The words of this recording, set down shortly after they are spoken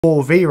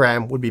more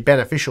VRAM would be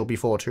beneficial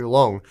before too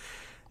long.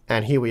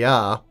 And here we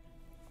are.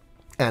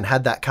 And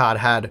had that card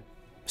had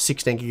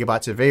 16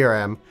 gigabytes of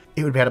VRAM,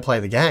 it would be able to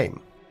play the game.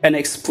 An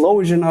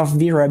explosion of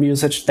VRAM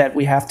usage that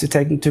we have to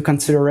take into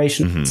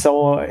consideration.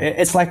 So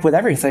it's like with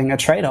everything, a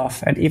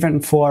trade-off. And even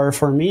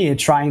for me,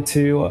 trying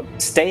to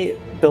stay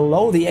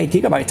below the 8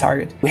 gigabyte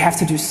target, we have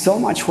to do so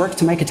much work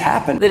to make it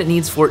happen. That it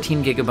needs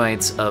 14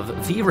 gigabytes of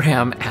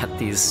VRAM at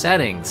these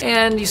settings.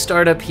 And you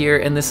start up here,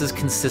 and this is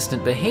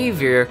consistent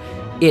behavior.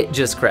 It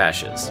just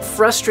crashes.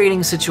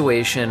 Frustrating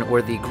situation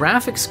where the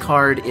graphics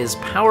card is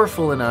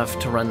powerful enough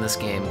to run this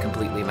game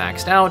completely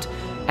maxed out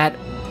at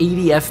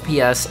 80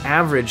 FPS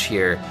average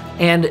here,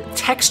 and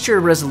texture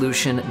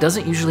resolution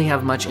doesn't usually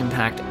have much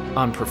impact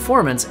on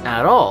performance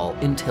at all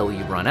until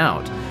you run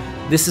out.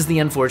 This is the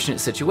unfortunate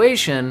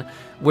situation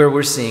where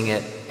we're seeing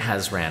it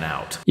has ran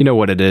out. You know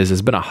what it is?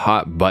 It's been a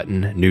hot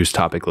button news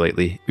topic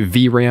lately.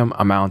 VRAM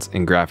amounts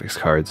in graphics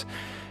cards.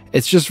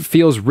 It just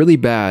feels really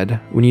bad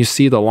when you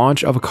see the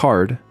launch of a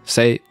card,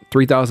 say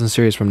 3000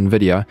 series from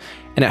NVIDIA,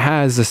 and it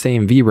has the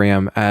same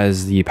VRAM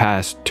as the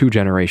past 2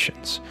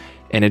 generations.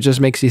 And it just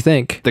makes you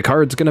think the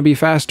card's gonna be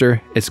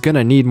faster, it's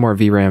gonna need more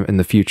VRAM in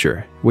the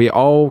future. We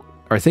all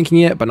are thinking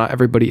it, but not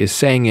everybody is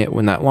saying it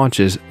when that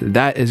launches.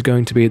 That is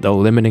going to be the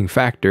limiting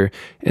factor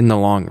in the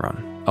long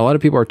run. A lot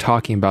of people are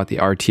talking about the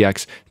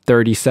RTX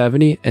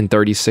 3070 and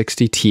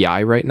 3060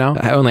 Ti right now,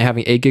 only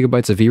having 8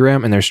 gigabytes of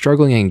VRAM, and they're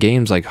struggling in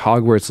games like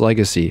Hogwarts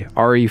Legacy,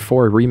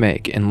 RE4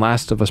 Remake, and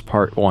Last of Us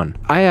Part 1.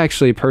 I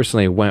actually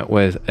personally went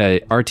with a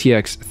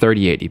RTX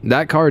 3080.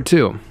 That card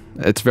too,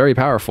 it's very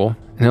powerful,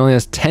 and it only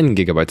has 10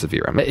 gigabytes of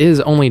VRAM. It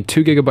is only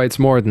 2 gigabytes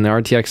more than the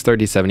RTX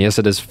 3070. Yes,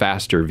 it is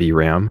faster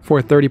VRAM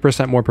for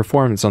 30% more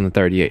performance on the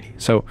 3080.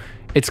 So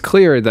it's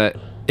clear that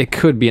it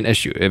could be an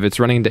issue. If it's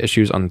running into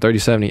issues on the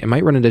 3070, it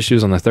might run into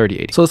issues on the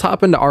 3080. So let's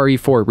hop into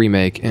RE4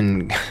 Remake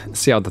and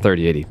see how the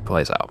 3080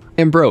 plays out.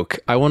 And broke.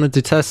 I wanted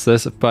to test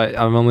this, but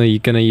I'm only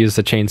gonna use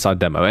the chainsaw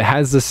demo. It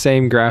has the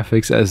same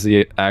graphics as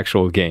the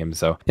actual game.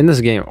 So in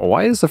this game,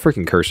 why is the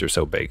freaking cursor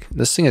so big?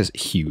 This thing is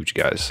huge,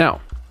 guys.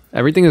 Now,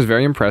 everything is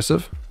very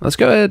impressive. Let's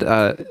go ahead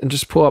and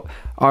just pull up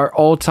our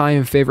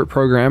all-time favorite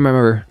program.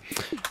 Remember,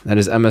 that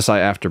is MSI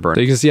Afterburner.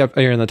 So you can see up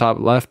here in the top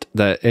left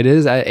that it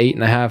is at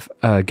 8.5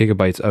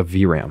 gigabytes of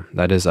VRAM.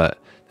 That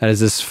is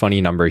this funny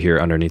number here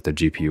underneath the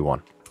GPU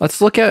one.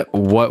 Let's look at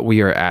what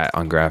we are at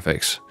on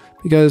graphics,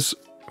 because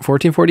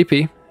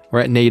 1440p,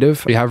 we're at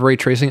native. We have ray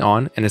tracing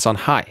on, and it's on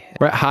high.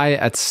 We're at high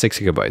at 6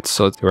 gigabytes,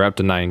 so we're up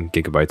to 9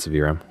 gigabytes of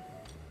VRAM.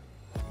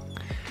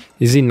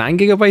 You see, 9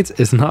 gigabytes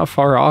is not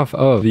far off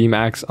of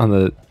VMAX on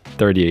the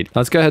 3080.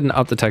 Let's go ahead and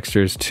up the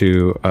textures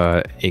to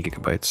 8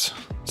 gigabytes.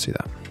 Let's see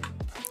that.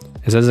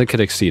 It says it could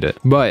exceed it,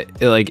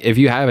 but like if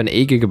you have an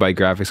 8 gigabyte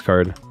graphics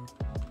card,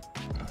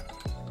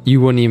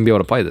 you wouldn't even be able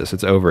to play this.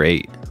 It's over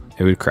 8.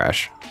 It would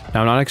crash.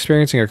 Now I'm not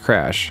experiencing a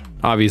crash.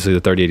 Obviously the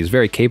 3080 is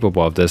very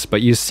capable of this,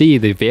 but you see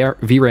the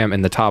VRAM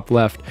in the top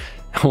left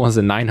was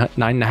a 9.5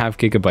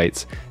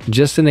 gigabytes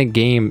just in a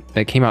game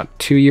that came out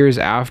 2 years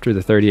after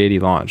the 3080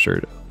 launched,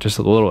 or just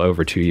a little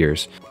over 2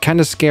 years. Kind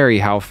of scary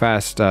how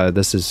fast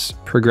this is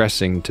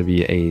progressing to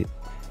be a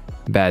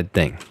bad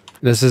thing.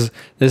 This is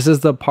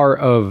the part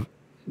of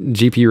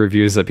GPU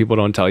reviews that people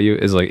don't tell you,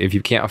 is like if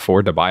you can't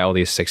afford to buy all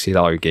these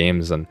 $60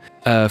 games. And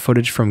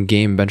footage from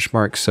Game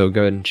Benchmark, so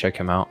go ahead and check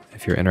him out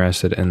if you're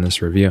interested in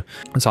this review.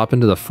 Let's hop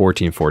into the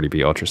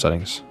 1440p ultra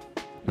settings.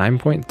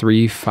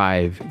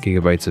 9.35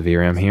 gigabytes of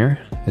VRAM here,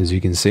 as you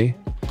can see,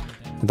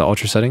 the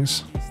ultra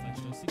settings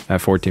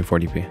at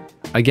 1440p.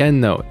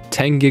 Again though,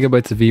 10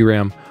 gigabytes of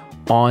VRAM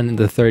on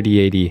the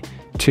 3080,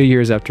 2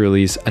 years after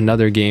release.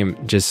 Another game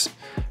just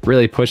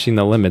really pushing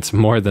the limits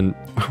more than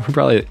we're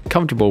probably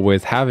comfortable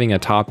with having a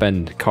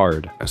top-end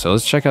card. So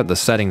let's check out the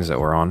settings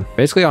that we're on.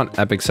 Basically on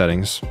Epic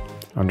settings,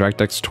 on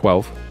DirectX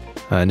 12,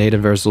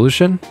 native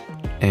resolution,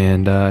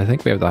 and I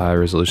think we have the high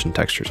resolution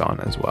textures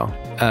on as well.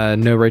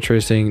 No ray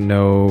tracing,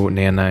 no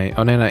nanite.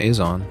 Oh, nanite is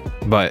on,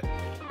 but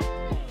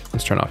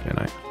let's turn off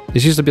nanite.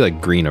 This used to be like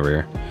green over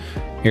here.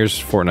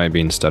 Here's Fortnite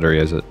being stuttery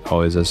as it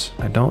always is.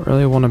 I don't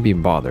really want to be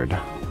bothered.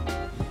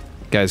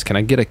 Guys, can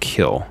I get a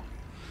kill?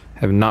 I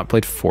have not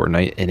played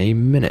Fortnite in a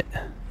minute.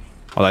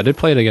 Although I did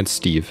play it against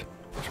Steve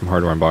from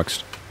Hardware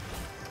Unboxed,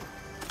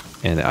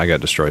 and I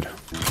got destroyed.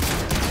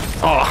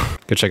 Oh,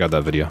 go check out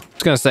that video. I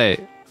was gonna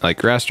say, like,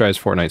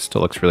 rasterized Fortnite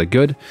still looks really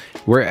good.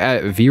 We're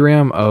at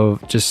VRAM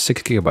of just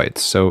 6 gigabytes,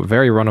 so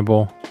very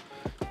runnable,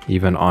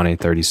 even on a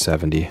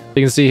 3070. You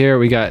can see here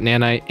we got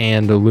nanite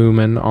and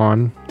lumen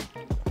on,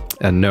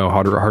 and no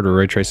hardware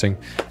ray tracing.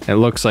 It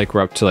looks like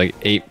we're up to like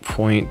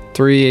 8.3,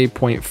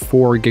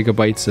 8.4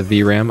 gigabytes of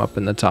VRAM up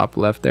in the top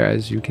left there,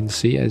 as you can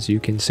see,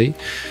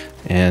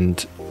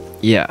 And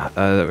yeah,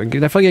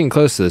 definitely getting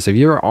close to this. If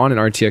you were on an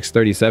RTX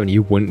 3070,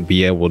 you wouldn't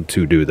be able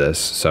to do this.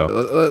 So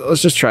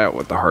let's just try out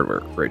what the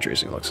hardware ray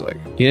tracing looks like.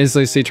 You can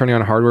easily see turning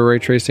on hardware ray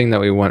tracing that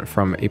we went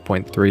from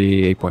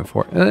 8.3,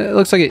 8.4. It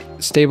looks like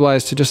it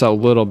stabilized to just a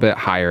little bit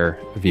higher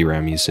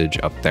VRAM usage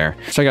up there.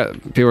 So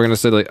people are gonna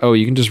say like, oh,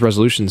 you can just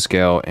resolution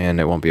scale and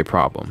it won't be a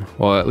problem.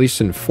 Well, at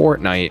least in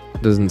Fortnite,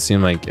 it doesn't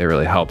seem like it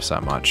really helps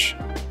that much.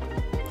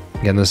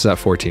 Again, this is at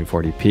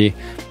 1440p.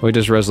 We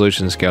just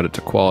resolution scaled it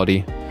to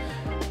quality.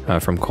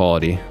 From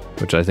quality,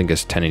 which I think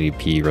is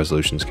 1080p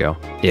resolution scale.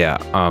 Yeah,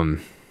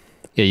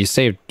 yeah, you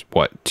saved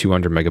what,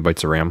 200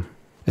 megabytes of RAM?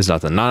 Is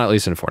nothing, not at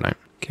least in Fortnite.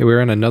 Okay,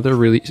 we're in another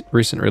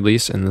recent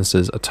release, and this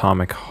is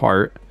Atomic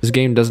Heart. This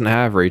game doesn't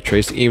have ray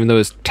tracing, even though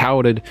it's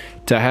touted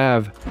to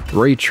have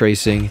ray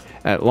tracing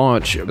at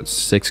launch. It's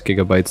 6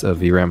 gigabytes of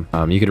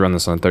VRAM. You could run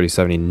this on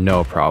 3070,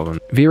 no problem.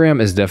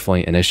 VRAM is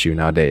definitely an issue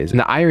nowadays, and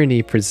the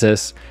irony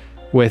persists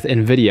with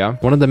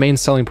NVIDIA. One of the main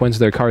selling points of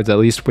their cards, at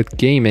least with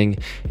gaming,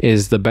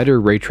 is the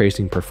better ray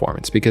tracing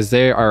performance, because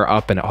they are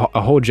up in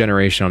a whole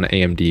generation on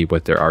AMD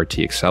with their RT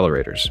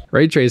accelerators.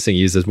 Ray tracing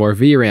uses more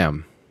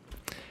VRAM,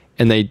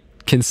 and they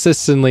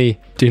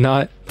consistently do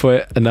not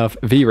put enough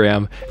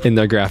VRAM in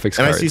their graphics cards.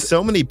 And I see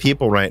so many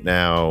people right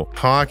now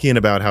talking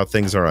about how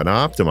things are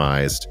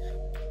unoptimized,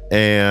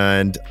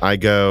 and I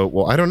go,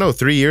 well, I don't know,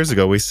 3 years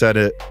ago we said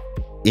it,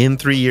 in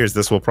 3 years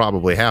this will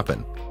probably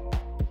happen.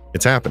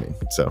 It's happening.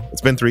 So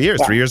it's been 3 years.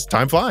 Yeah. 3 years,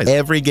 time flies.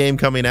 Every game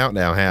coming out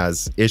now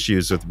has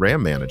issues with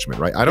RAM management,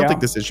 right? I don't think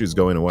this issue is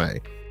going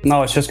away.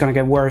 No, it's just going to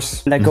get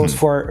worse. That goes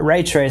for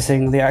ray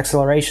tracing, the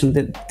acceleration,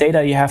 the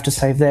data you have to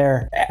save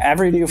there.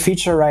 Every new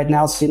feature right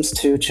now seems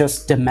to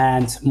just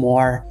demand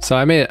more. So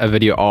I made a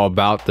video all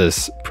about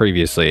this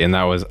previously, and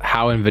that was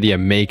how NVIDIA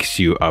makes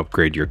you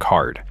upgrade your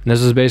card. And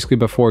this was basically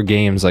before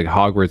games like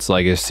Hogwarts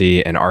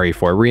Legacy and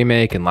RE4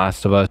 Remake and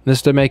Last of Us.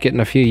 This to make it in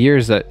a few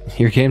years that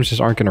your games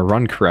just aren't going to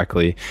run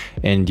correctly,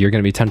 and you're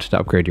going to be tempted to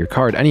upgrade your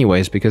card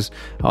anyways, because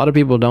a lot of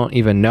people don't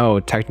even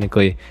know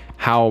technically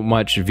how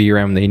much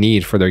VRAM they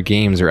need for their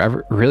games, or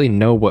ever really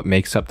know what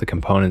makes up the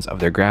components of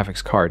their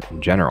graphics card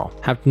in general.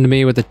 Happened to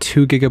me with a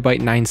 2 gigabyte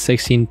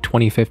 916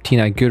 2015.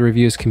 I had good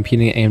reviews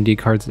competing AMD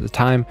cards at the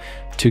time,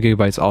 2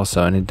 gigabytes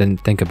also, and it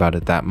didn't think about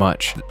it that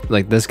much.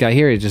 Like this guy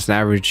here is just an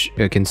average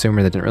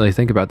consumer that didn't really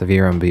think about the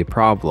VRAM be a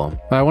problem.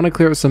 But I want to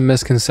clear up some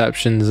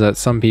misconceptions that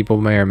some people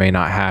may or may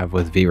not have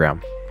with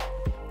VRAM.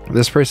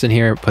 This person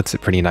here puts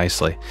it pretty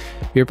nicely.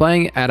 If you're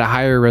playing at a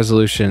higher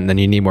resolution, then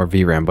you need more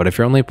VRAM, but if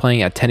you're only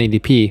playing at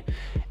 1080p,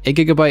 8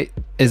 gigabyte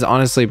is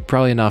honestly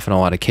probably enough in a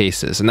lot of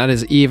cases, and that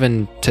is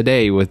even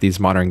today with these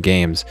modern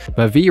games.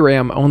 But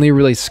VRAM only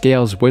really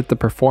scales with the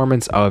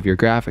performance of your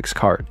graphics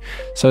card.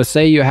 So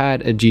say you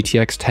had a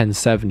GTX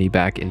 1070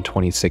 back in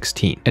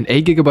 2016, and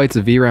 8 gigabytes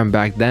of VRAM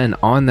back then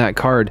on that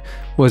card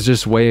was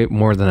just way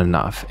more than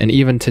enough. And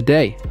even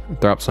today,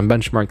 throw up some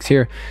benchmarks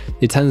here,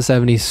 the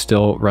 1070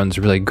 still runs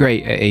really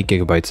great at 8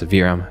 gigabytes of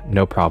VRAM,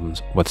 no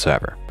problems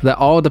whatsoever. That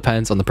all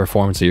depends on the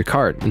performance of your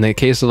card. In the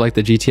case of like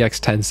the GTX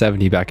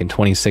 1070 back in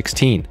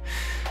 2016,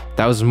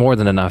 that was more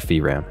than enough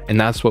VRAM, and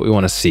that's what we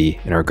want to see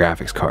in our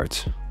graphics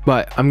cards.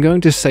 But I'm going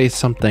to say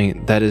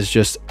something that is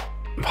just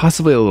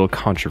possibly a little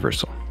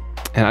controversial.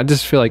 And I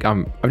just feel like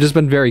I've just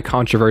been very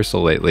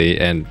controversial lately,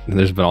 and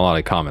there's been a lot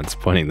of comments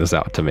pointing this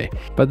out to me.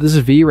 But this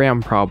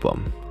VRAM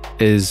problem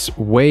is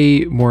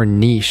way more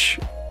niche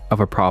of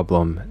a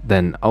problem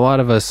than a lot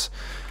of us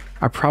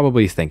are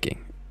probably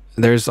thinking.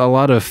 There's a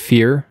lot of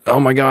fear. Oh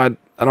my God,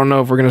 I don't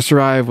know if we're going to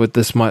survive with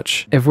this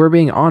much. If we're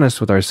being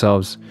honest with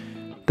ourselves,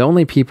 the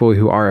only people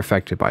who are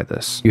affected by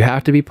this, you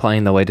have to be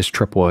playing the latest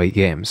AAA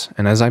games.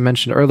 And as I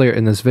mentioned earlier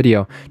in this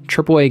video,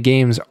 AAA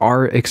games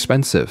are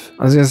expensive.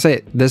 I was gonna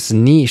say, this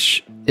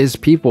niche is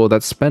people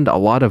that spend a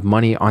lot of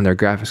money on their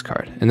graphics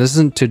card. And this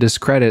isn't to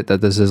discredit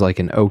that this is like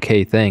an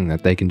okay thing,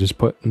 that they can just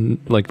put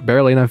like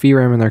barely enough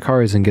VRAM in their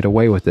cards and get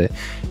away with it.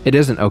 It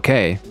isn't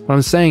okay. What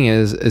I'm saying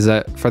is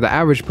that for the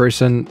average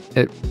person,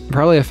 it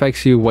probably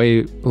affects you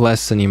way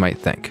less than you might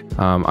think.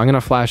 I'm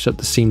gonna flash up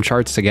the Steam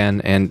charts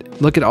again and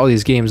look at all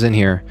these games in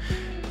here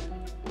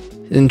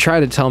and try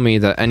to tell me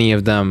that any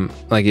of them,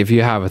 like if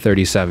you have a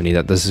 3070,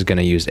 that this is going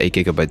to use 8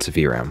 gigabytes of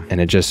VRAM, and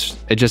it just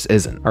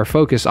isn't. Our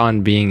focus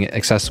on being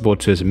accessible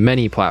to as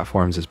many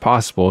platforms as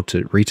possible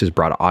to reach as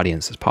broad an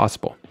audience as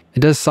possible. It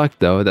does suck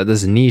though that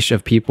this niche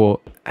of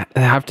people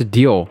have to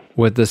deal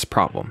with this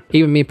problem.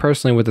 Even me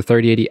personally with the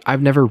 3080,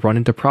 I've never run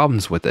into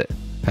problems with it.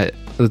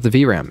 With the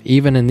VRAM,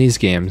 even in these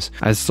games,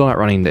 I'm still not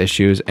running into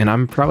issues, and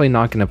I'm probably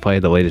not going to play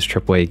the latest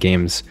AAA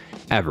games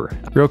ever.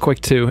 Real quick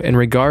too, in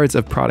regards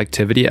of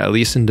productivity, at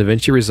least in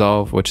DaVinci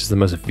Resolve, which is the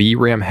most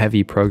VRAM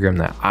heavy program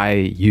that I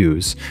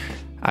use,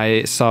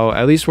 I saw,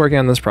 at least working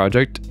on this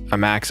project, a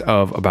max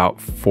of about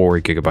 4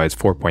 gigabytes,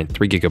 4.3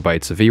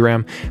 gigabytes of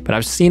VRAM, but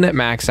I've seen it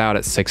max out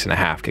at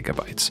 6.5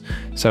 gigabytes.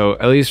 So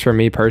at least for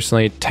me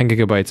personally, 10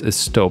 gigabytes is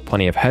still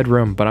plenty of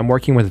headroom, but I'm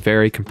working with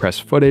very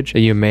compressed footage that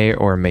you may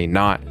or may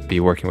not be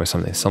working with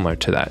something similar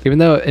to that. Even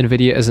though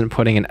NVIDIA isn't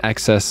putting an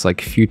excess,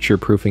 like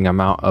future-proofing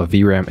amount of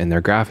VRAM in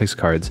their graphics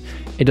cards,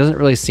 it doesn't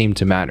really seem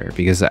to matter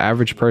because the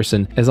average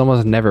person is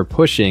almost never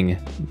pushing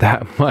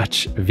that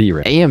much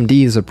VRAM.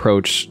 AMD's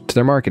approach to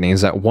their marketing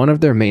is that one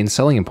of their main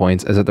selling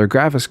points is that their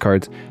graphics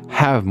cards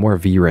have more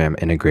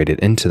VRAM integrated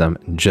into them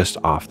just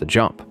off the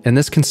jump. And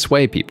this can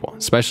sway people,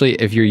 especially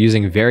if you're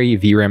using very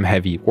VRAM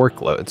heavy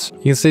workloads.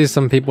 You can see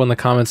some people in the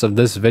comments of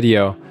this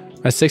video,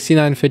 my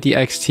 6950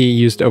 XT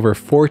used over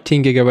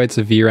 14 gigabytes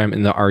of VRAM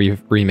in the RE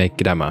remake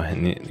demo.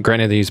 And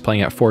granted, he's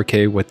playing at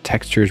 4K with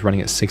textures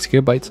running at 6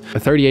 gigabytes. A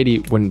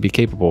 3080 wouldn't be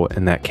capable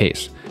in that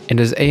case. And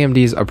is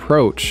AMD's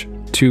approach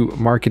to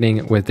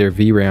marketing with their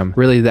VRAM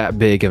really that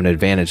big of an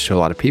advantage to a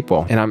lot of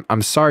people? And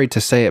I'm sorry to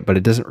say it, but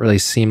it doesn't really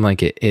seem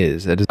like it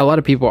is. A lot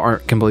of people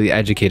aren't completely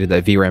educated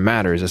that VRAM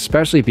matters,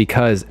 especially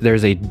because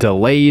there's a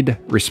delayed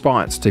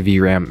response to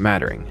VRAM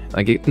mattering.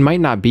 Like, it might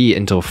not be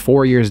until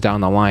 4 years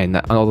down the line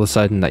that all of a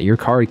sudden that your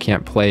card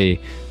can't play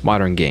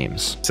modern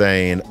games.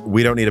 Saying,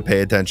 we don't need to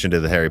pay attention to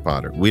the Harry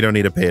Potter. We don't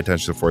need to pay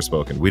attention to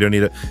Forspoken. We don't need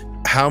to...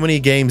 How many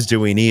games do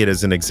we need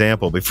as an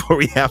example before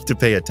we have to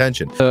pay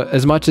attention?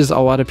 As much as a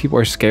lot of people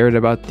are scared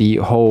about the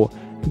whole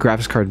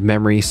graphics card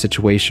memory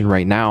situation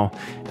right now,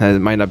 it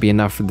might not be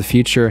enough for the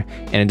future,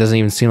 and it doesn't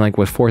even seem like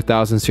with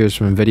 4000 series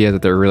from NVIDIA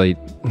that they're really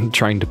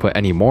trying to put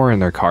any more in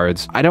their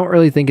cards. I don't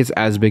really think it's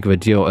as big of a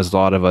deal as a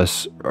lot of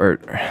us are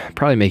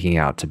probably making it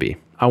out to be.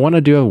 I want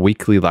to do a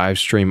weekly live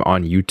stream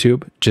on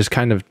YouTube, just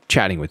kind of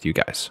chatting with you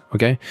guys,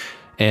 okay?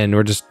 And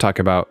we're just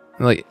talking about,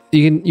 like,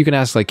 you can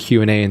ask like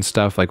Q&A and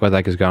stuff, like what the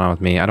heck is going on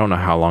with me. I don't know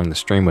how long the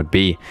stream would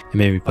be, and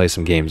maybe play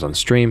some games on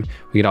stream.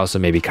 We could also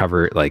maybe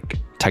cover like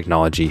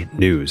technology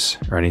news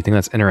or anything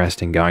that's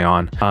interesting going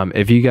on.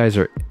 If you guys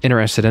are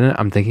interested in it,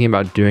 I'm thinking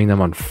about doing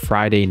them on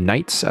Friday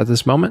nights at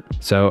this moment.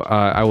 So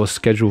I will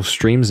schedule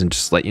streams and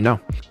just let you know.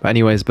 But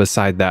anyways,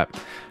 beside that,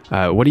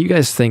 what do you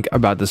guys think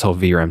about this whole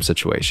VRAM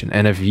situation?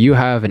 And if you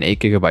have an 8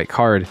 gigabyte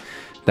card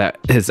that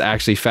is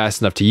actually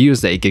fast enough to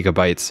use the 8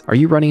 gigabytes, are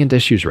you running into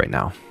issues right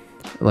now?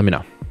 Let me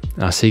know.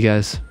 And I'll see you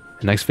guys in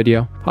the next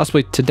video,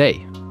 possibly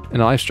today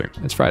in a live stream.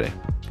 It's Friday.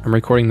 I'm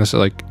recording this at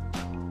like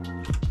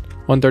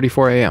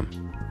 1:34 a.m.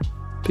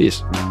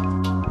 Peace.